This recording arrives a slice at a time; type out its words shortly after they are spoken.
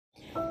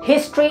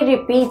History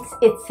repeats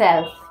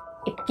itself.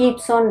 It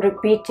keeps on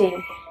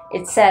repeating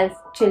itself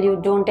till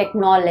you don't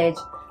acknowledge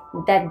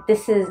that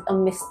this is a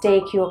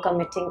mistake you're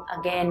committing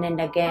again and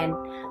again.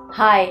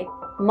 Hi,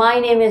 my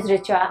name is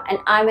Richa and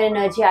I'm an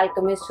energy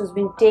alchemist who's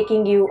been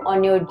taking you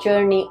on your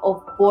journey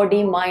of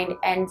body, mind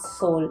and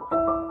soul.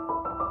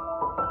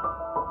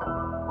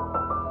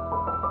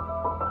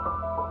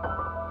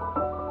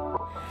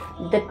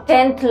 The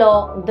 10th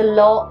law, the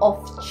law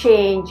of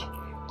change.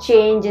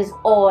 Change is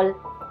all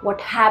what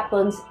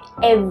happens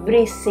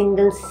every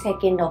single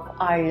second of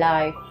our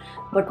life.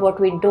 But what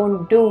we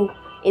don't do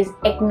is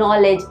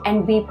acknowledge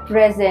and be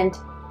present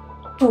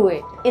to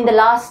it. In the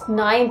last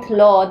 9th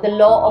law, the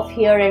law of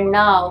here and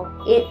now,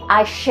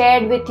 I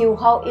shared with you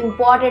how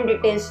important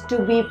it is to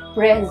be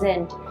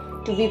present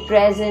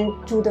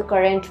to the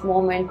current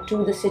moment,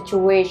 to the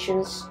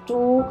situations,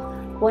 to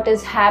what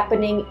is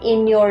happening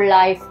in your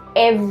life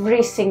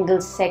every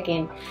single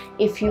second.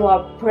 If you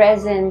are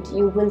present,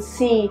 you will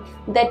see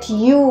that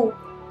you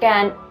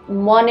can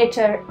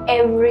monitor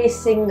every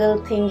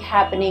single thing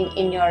happening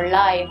in your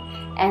life,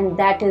 and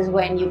that is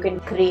when you can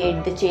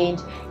create the change.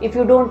 If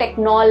you don't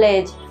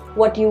acknowledge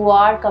what you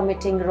are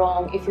committing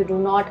wrong, if you do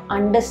not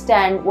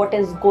understand what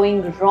is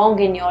going wrong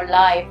in your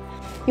life,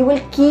 you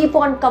will keep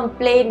on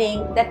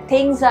complaining that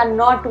things are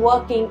not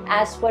working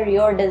as per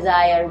your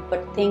desire.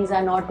 But things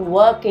are not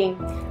working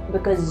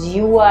because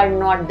you are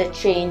not the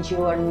change,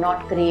 you are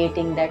not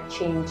creating that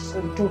change.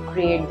 So do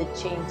create the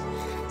change.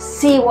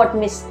 See what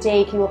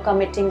mistake you are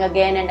committing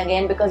again and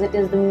again, because it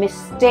is the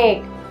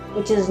mistake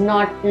which is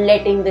not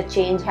letting the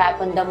change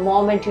happen. The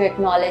moment you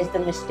acknowledge the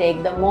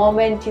mistake, the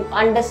moment you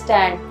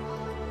understand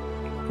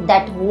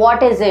that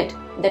what is it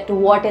that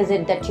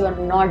you are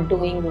not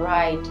doing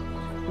right,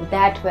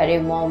 that very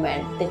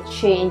moment the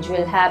change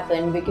will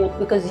happen,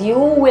 because you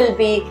will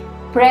be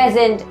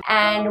present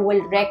and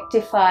will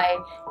rectify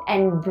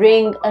and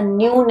bring a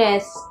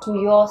newness to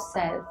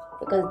yourself,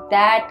 because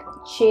that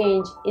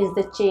change is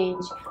the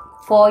change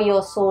for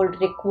your soul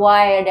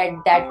required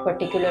at that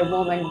particular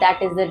moment.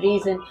 That is the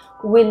reason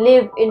we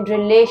live in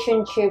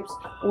relationships,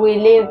 we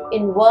live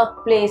in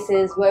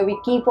workplaces where we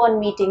keep on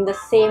meeting the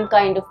same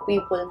kind of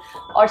people,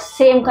 or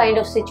same kind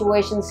of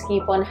situations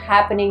keep on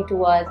happening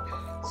to us.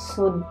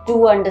 So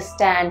do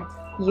understand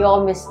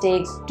your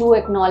mistakes, do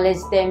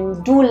acknowledge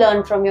them, do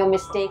learn from your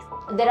mistakes.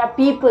 There are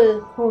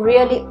people who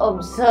really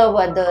observe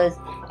others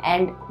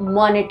and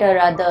monitor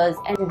others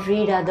and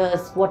read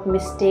others, what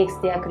mistakes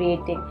they are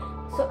creating.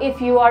 So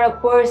if you are a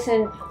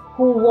person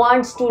who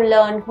wants to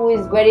learn, who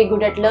is very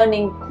good at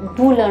learning,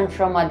 do learn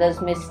from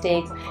others'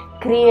 mistakes.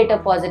 Create a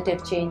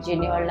positive change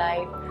in your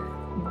life.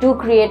 Do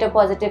create a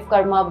positive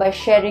karma by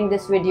sharing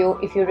this video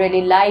if you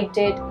really liked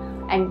it,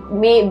 and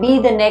may be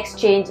the next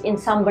change in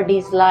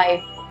somebody's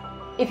life.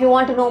 If you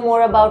want to know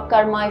more about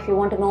karma, if you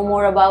want to know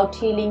more about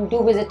healing,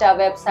 do visit our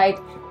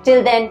website.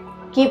 Till then,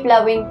 keep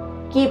loving,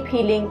 keep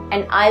healing,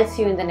 and I'll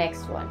see you in the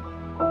next one.